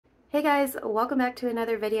Hey guys, welcome back to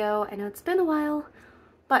another video. I know it's been a while,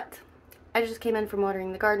 but I just came in from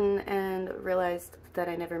watering the garden and realized that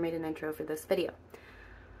I never made an intro for this video.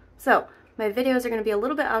 So, my videos are going to be a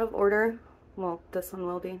little bit out of order. Well, this one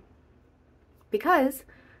will be. Because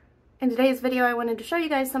in today's video I wanted to show you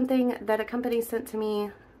guys something that a company sent to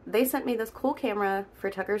me. They sent me this cool camera for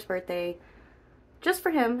Tucker's birthday. Just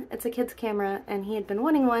for him. It's a kid's camera and he had been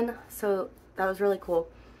wanting one, so that was really cool.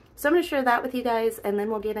 So I'm going to share that with you guys, and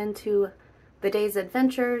then we'll get into the day's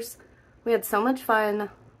adventures. We had so much fun.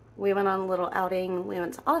 We went on a little outing. We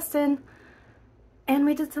went to Austin, and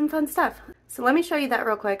we did some fun stuff. So let me show you that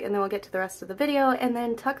real quick, and then we'll get to the rest of the video. And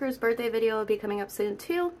then Tucker's birthday video will be coming up soon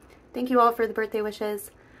too. Thank you all for the birthday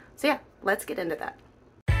wishes. So yeah, let's get into that.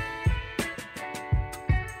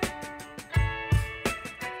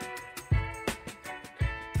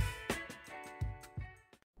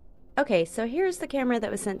 Okay, so here's the camera that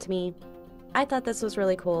was sent to me. I thought this was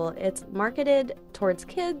really cool. It's marketed towards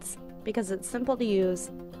kids because it's simple to use.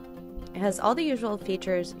 It has all the usual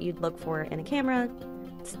features you'd look for in a camera.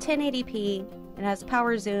 It's 1080p, it has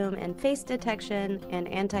power zoom and face detection and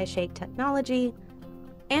anti-shake technology,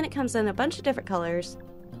 and it comes in a bunch of different colors.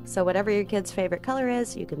 So whatever your kid's favorite color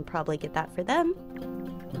is, you can probably get that for them.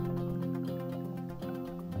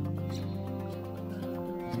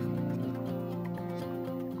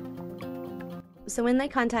 So when they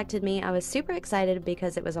contacted me, I was super excited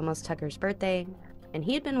because it was almost Tucker's birthday, and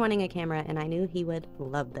he had been wanting a camera, and I knew he would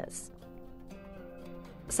love this.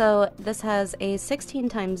 So this has a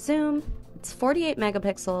 16x zoom, it's 48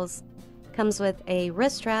 megapixels, comes with a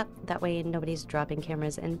wrist strap, that way nobody's dropping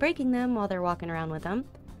cameras and breaking them while they're walking around with them.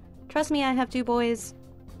 Trust me, I have 2 boys,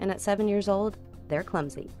 and at 7 years old, they're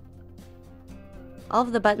clumsy. All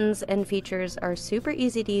of the buttons and features are super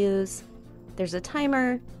easy to use. There's a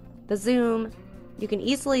timer, the zoom. You can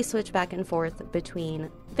easily switch back and forth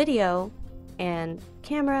between video and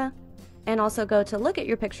camera, and also go to look at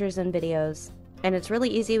your pictures and videos, and it's really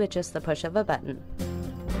easy with just the push of a button.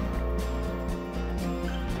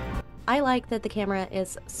 I like that the camera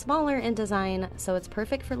is smaller in design, so it's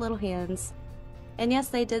perfect for little hands. And yes,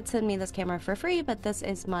 they did send me this camera for free, but this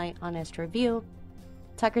is my honest review.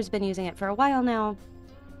 Tucker's been using it for a while now,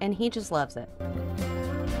 and he just loves it.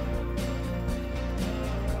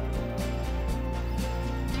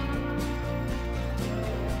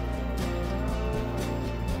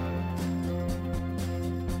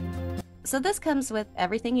 So this comes with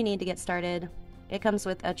everything you need to get started. It comes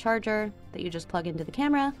with a charger that you just plug into the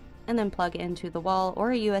camera and then plug into the wall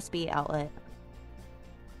or a USB outlet.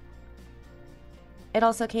 It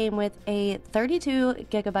also came with a 32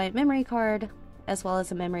 gigabyte memory card, as well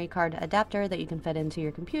as a memory card adapter that you can fit into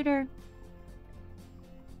your computer.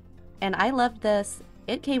 And I loved this.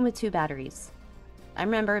 It came with 2 batteries. I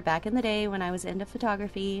remember back in the day when I was into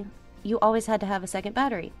photography, you always had to have a second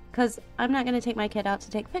battery, because I'm not going to take my kid out to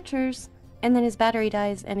take pictures and then his battery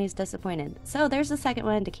dies and he's disappointed. So there's a second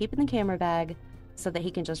one to keep in the camera bag so that he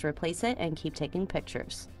can just replace it and keep taking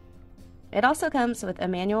pictures. It also comes with a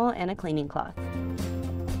manual and a cleaning cloth.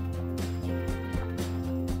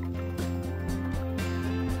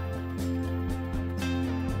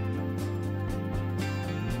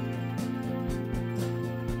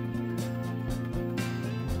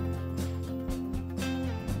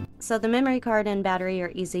 So the memory card and battery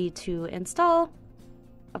are easy to install.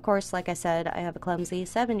 Of course, like I said, I have a clumsy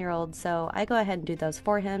 7-year-old, so I go ahead and do those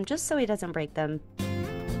for him just so he doesn't break them.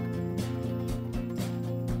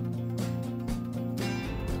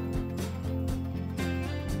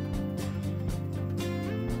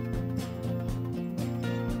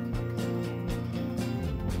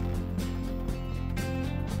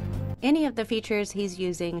 Any of the features he's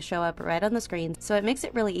using show up right on the screen, so it makes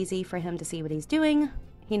it really easy for him to see what he's doing.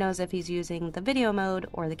 He knows if he's using the video mode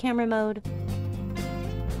or the camera mode.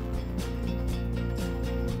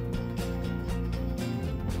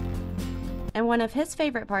 And one of his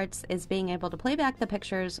favorite parts is being able to play back the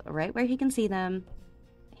pictures right where he can see them.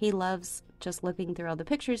 He loves just looking through all the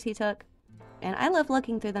pictures he took. And I love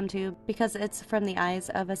looking through them too, because it's from the eyes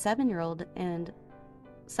of a 7-year-old, and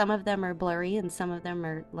some of them are blurry and some of them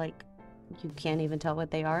are like, you can't even tell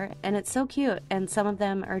what they are. And it's so cute, and some of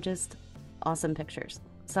them are just awesome pictures.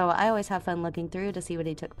 So I always have fun looking through to see what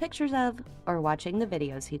he took pictures of or watching the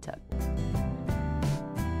videos he took.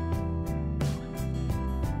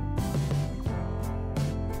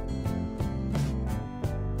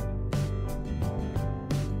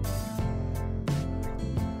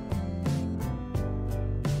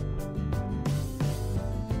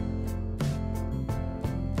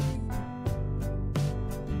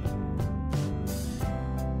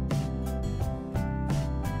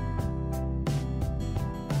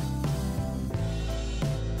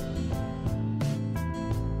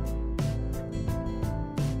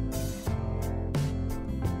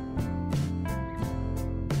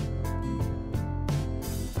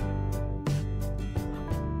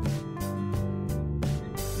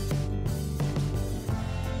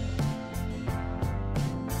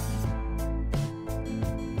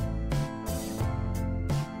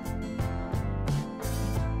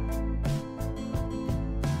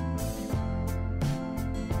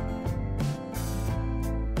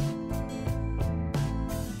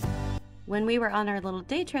 When we were on our little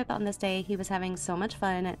day trip on this day, he was having so much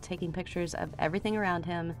fun at taking pictures of everything around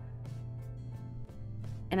him.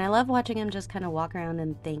 And I love watching him just kind of walk around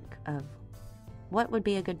and think of what would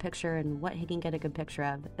be a good picture and what he can get a good picture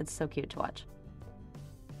of. It's so cute to watch.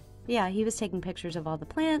 But yeah, he was taking pictures of all the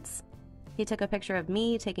plants. He took a picture of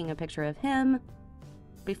me taking a picture of him.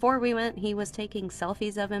 Before we went, he was taking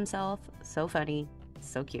selfies of himself. So funny,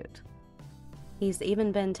 so cute. He's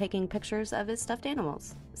even been taking pictures of his stuffed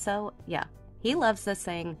animals. So yeah, he loves this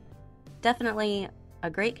thing. Definitely a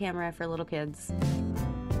great camera for little kids.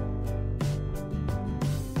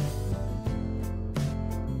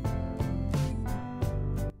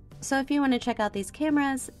 So if you want to check out these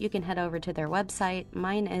cameras, you can head over to their website.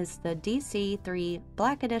 Mine is the DC3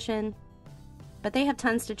 Black Edition, but they have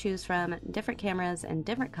tons to choose from, different cameras and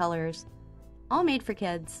different colors, all made for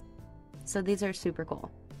kids. So these are super cool.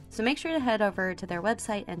 So make sure to head over to their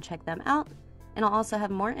website and check them out. And I'll also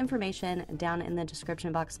have more information down in the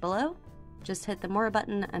description box below. Just hit the more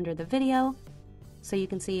button under the video so you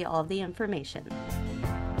can see all of the information.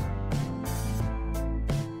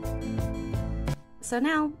 So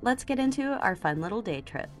now, let's get into our fun little day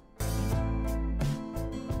trip.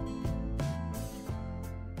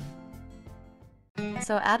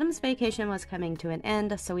 So Adam's vacation was coming to an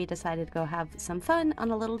end, so we decided to go have some fun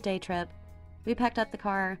on a little day trip. We packed up the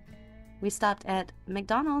car. We stopped at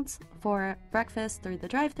McDonald's for breakfast through the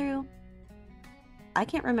drive-thru. I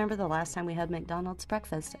can't remember the last time we had McDonald's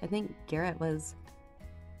breakfast. I think Garrett was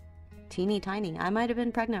teeny tiny. I might have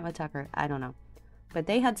been pregnant with Tucker. I don't know. But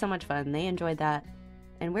they had so much fun. They enjoyed that.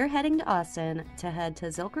 And we're heading to Austin to head to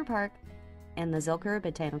Zilker Park and the Zilker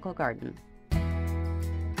Botanical Garden. I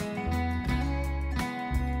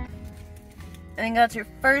think that's your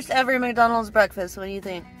first ever McDonald's breakfast. What do you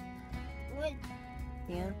think? What?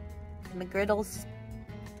 Yeah. McGriddles.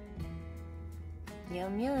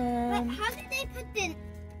 Yum But yum. how did they put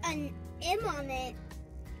an M on it?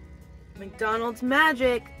 McDonald's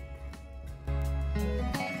magic.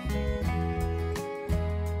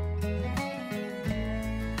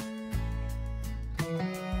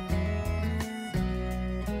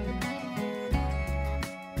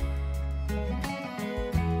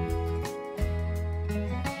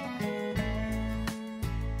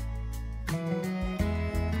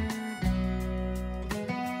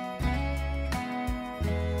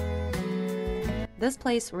 This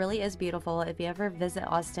place really is beautiful. If you ever visit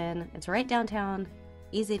Austin, it's right downtown,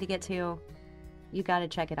 easy to get to. You gotta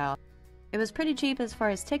check it out. It was pretty cheap as far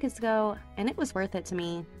as tickets go, and it was worth it to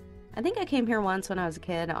me. I think I came here once when I was a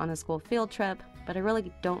kid on a school field trip, but I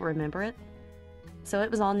really don't remember it. So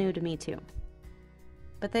it was all new to me too.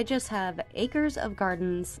 But they just have acres of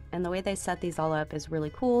gardens, and the way they set these all up is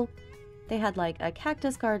really cool. They had like a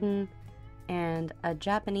cactus garden, and a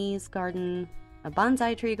Japanese garden, a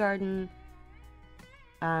bonsai tree garden.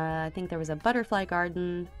 I think there was a butterfly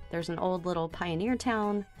garden. There's an old little pioneer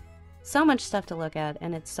town. So much stuff to look at,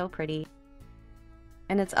 and it's so pretty.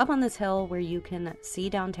 And it's up on this hill where you can see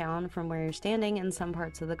downtown from where you're standing in some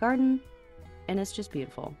parts of the garden. And it's just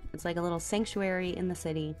beautiful. It's like a little sanctuary in the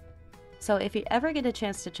city. So if you ever get a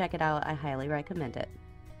chance to check it out, I highly recommend it.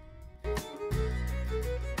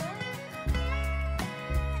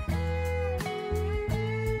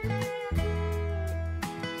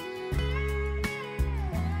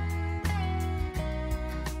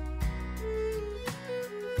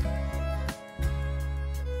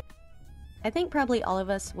 I think probably all of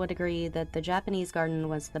us would agree that the Japanese garden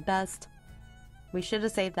was the best. We should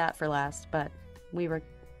have saved that for last, but we were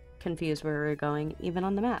confused where we were going, even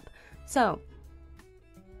on the map. So,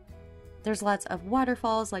 there's lots of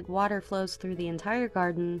waterfalls, like water flows through the entire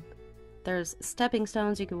garden. There's stepping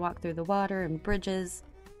stones you can walk through the water, and bridges,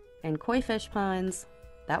 and koi fish ponds.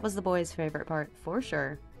 That was the boys' favorite part, for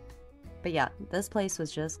sure. But yeah, this place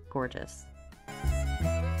was just gorgeous.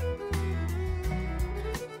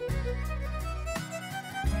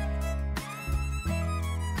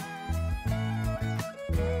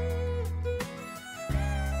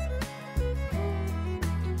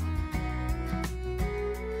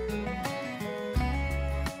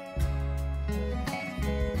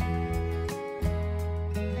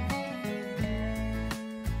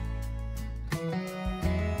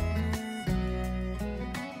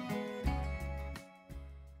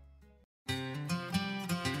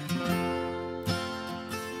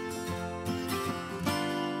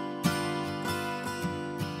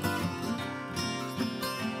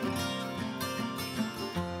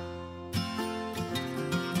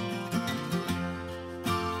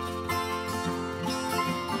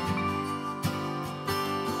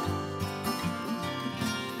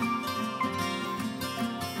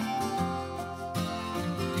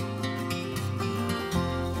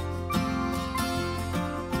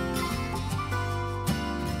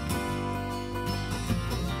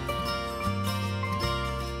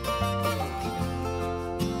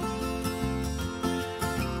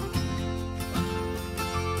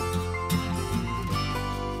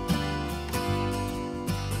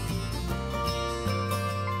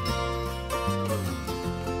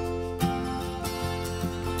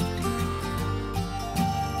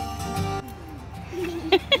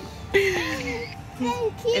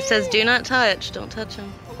 It says do not touch. Don't touch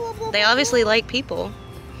them. They obviously like people.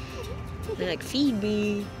 They're like, feed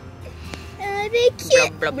me. They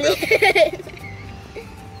cute. Blah, blah, blah.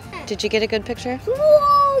 Did you get a good picture?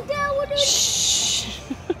 Whoa, that one is... Shh.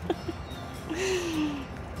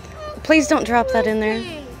 Please don't drop that in there.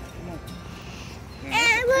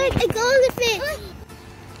 And look, it goes to fish.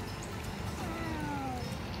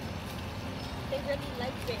 They really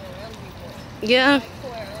like being around people. Yeah,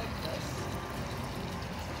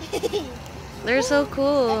 Like this. they're so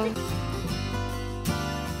cool.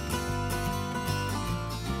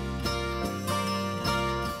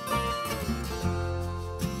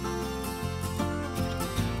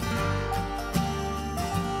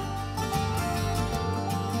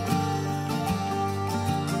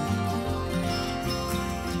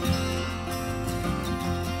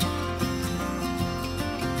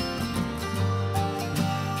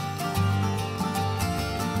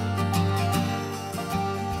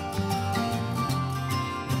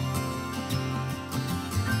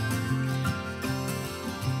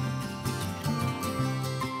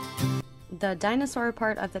 The dinosaur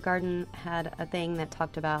part of the garden had a thing that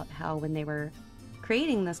talked about how when they were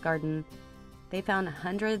creating this garden, they found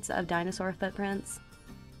hundreds of dinosaur footprints,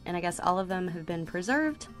 and I guess all of them have been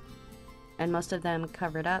preserved, and most of them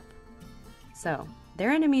covered up. So,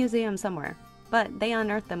 they're in a museum somewhere, but they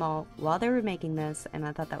unearthed them all while they were making this, and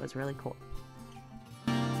I thought that was really cool.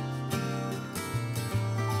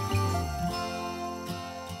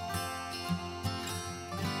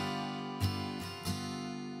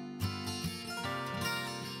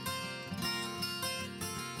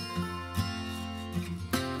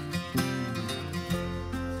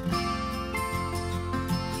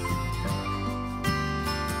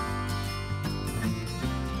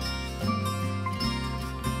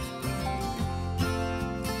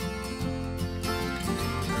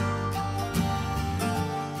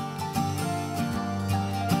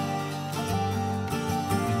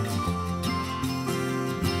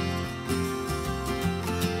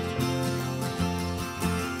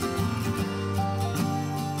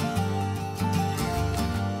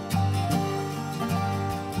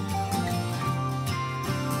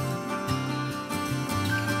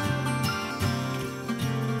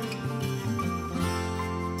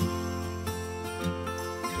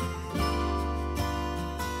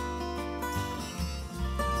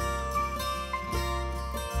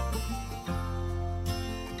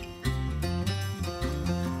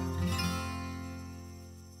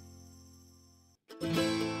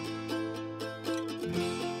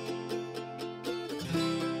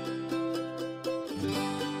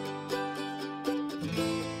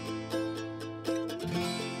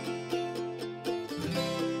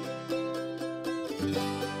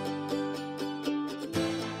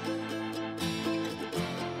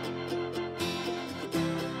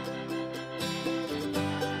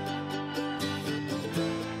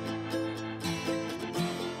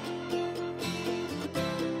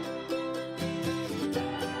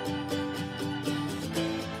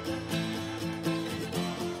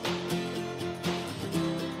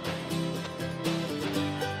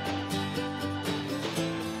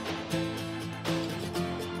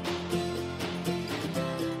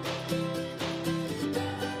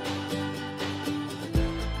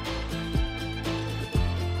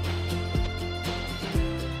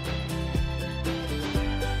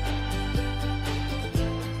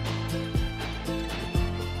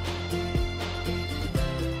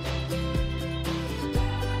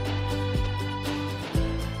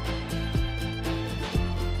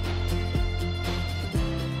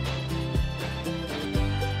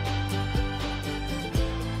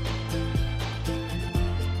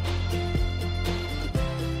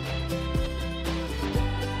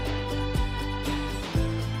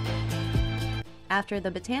 After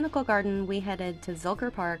the botanical garden, we headed to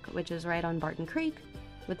Zilker Park, which is right on Barton Creek,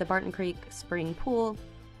 with the Barton Creek spring pool.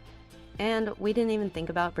 And we didn't even think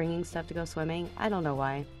about bringing stuff to go swimming. I don't know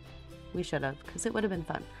why. We should have, because it would have been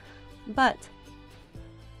fun. But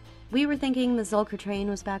we were thinking the Zilker train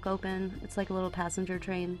was back open. It's like a little passenger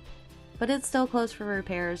train. But it's still closed for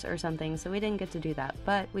repairs or something, so we didn't get to do that.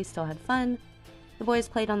 But we still had fun. The boys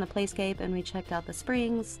played on the playscape and we checked out the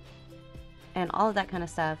springs and all of that kind of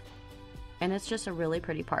stuff. And it's just a really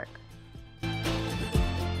pretty park.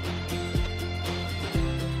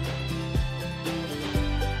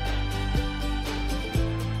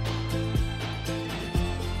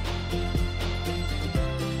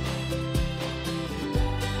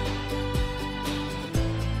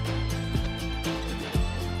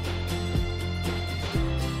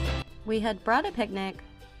 We had brought a picnic,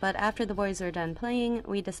 but after the boys were done playing,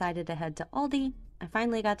 we decided to head to Aldi. I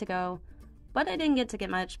finally got to go, But I didn't get to get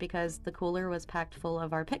much because the cooler was packed full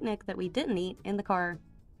of our picnic that we didn't eat in the car.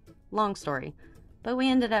 Long story. But we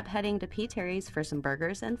ended up heading to P. Terry's for some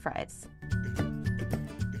burgers and fries.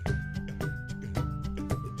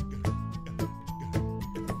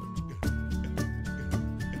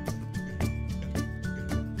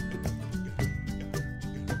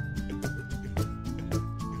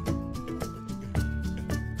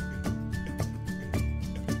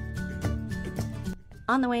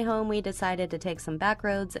 On the way home, we decided to take some back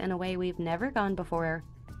roads in a way we've never gone before,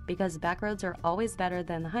 because back roads are always better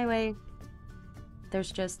than the highway.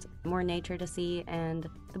 There's just more nature to see, and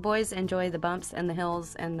the boys enjoy the bumps and the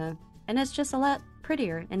hills and it's just a lot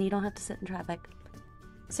prettier, and you don't have to sit in traffic.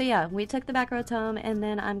 So yeah, we took the back roads home, and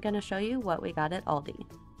then I'm gonna show you what we got at Aldi.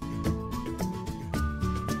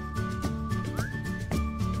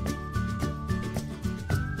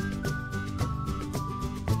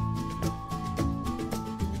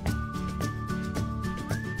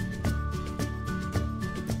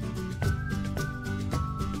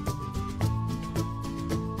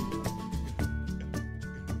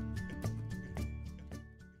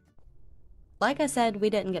 Like I said,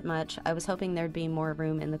 we didn't get much. I was hoping there'd be more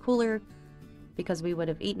room in the cooler because we would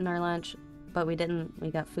have eaten our lunch, but we didn't.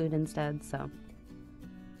 We got food instead, so.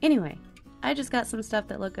 Anyway, I just got some stuff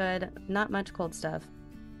that looked good, not much cold stuff.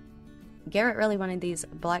 Garrett really wanted these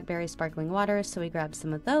blackberry sparkling waters, so we grabbed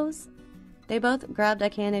some of those. They both grabbed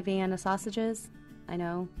a can of Vienna sausages. I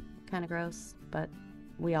know, kind of gross, but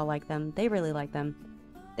we all like them. They really like them.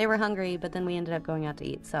 They were hungry, but then we ended up going out to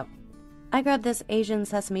eat, so. I grabbed this Asian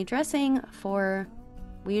sesame dressing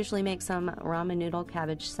we usually make some ramen noodle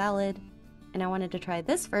cabbage salad, and I wanted to try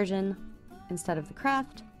this version instead of the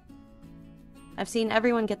Kraft. I've seen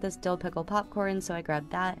everyone get this dill pickle popcorn, so I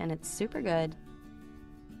grabbed that, and it's super good.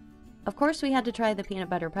 Of course, we had to try the peanut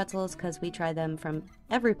butter pretzels because we try them from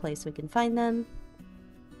every place we can find them.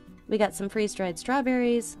 We got some freeze-dried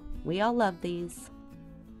strawberries. We all love these.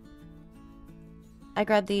 I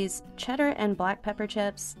grabbed these cheddar and black pepper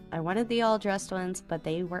chips. I wanted the all-dressed ones, but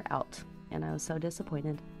they were out, and I was so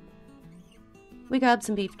disappointed. We grabbed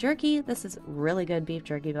some beef jerky. This is really good beef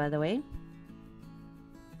jerky, by the way.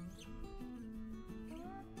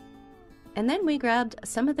 And then we grabbed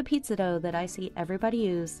some of the pizza dough that I see everybody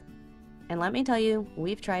use. And let me tell you,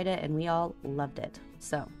 we've tried it and we all loved it.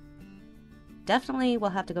 So, definitely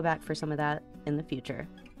we'll have to go back for some of that in the future.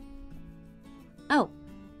 Oh,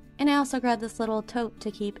 and I also grabbed this little tote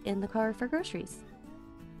to keep in the car for groceries.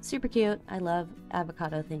 Super cute. I love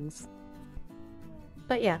avocado things.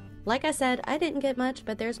 But yeah, like I said, I didn't get much,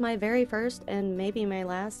 but there's my very first and maybe my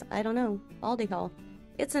last, I don't know, Aldi haul.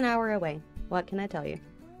 It's an hour away. What can I tell you?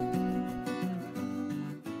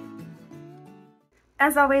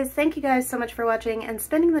 As always, thank you guys so much for watching and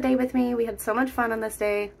spending the day with me. We had so much fun on this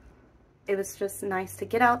day. It was just nice to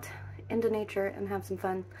get out into nature and have some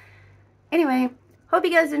fun. Anyway, hope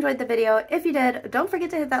you guys enjoyed the video. If you did, don't forget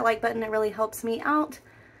to hit that like button. It really helps me out.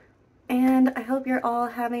 And I hope you're all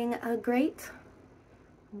having a great,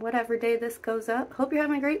 whatever day this goes up. Hope you're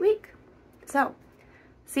having a great week. So,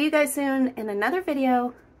 see you guys soon in another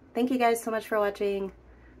video. Thank you guys so much for watching,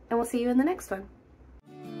 and we'll see you in the next one.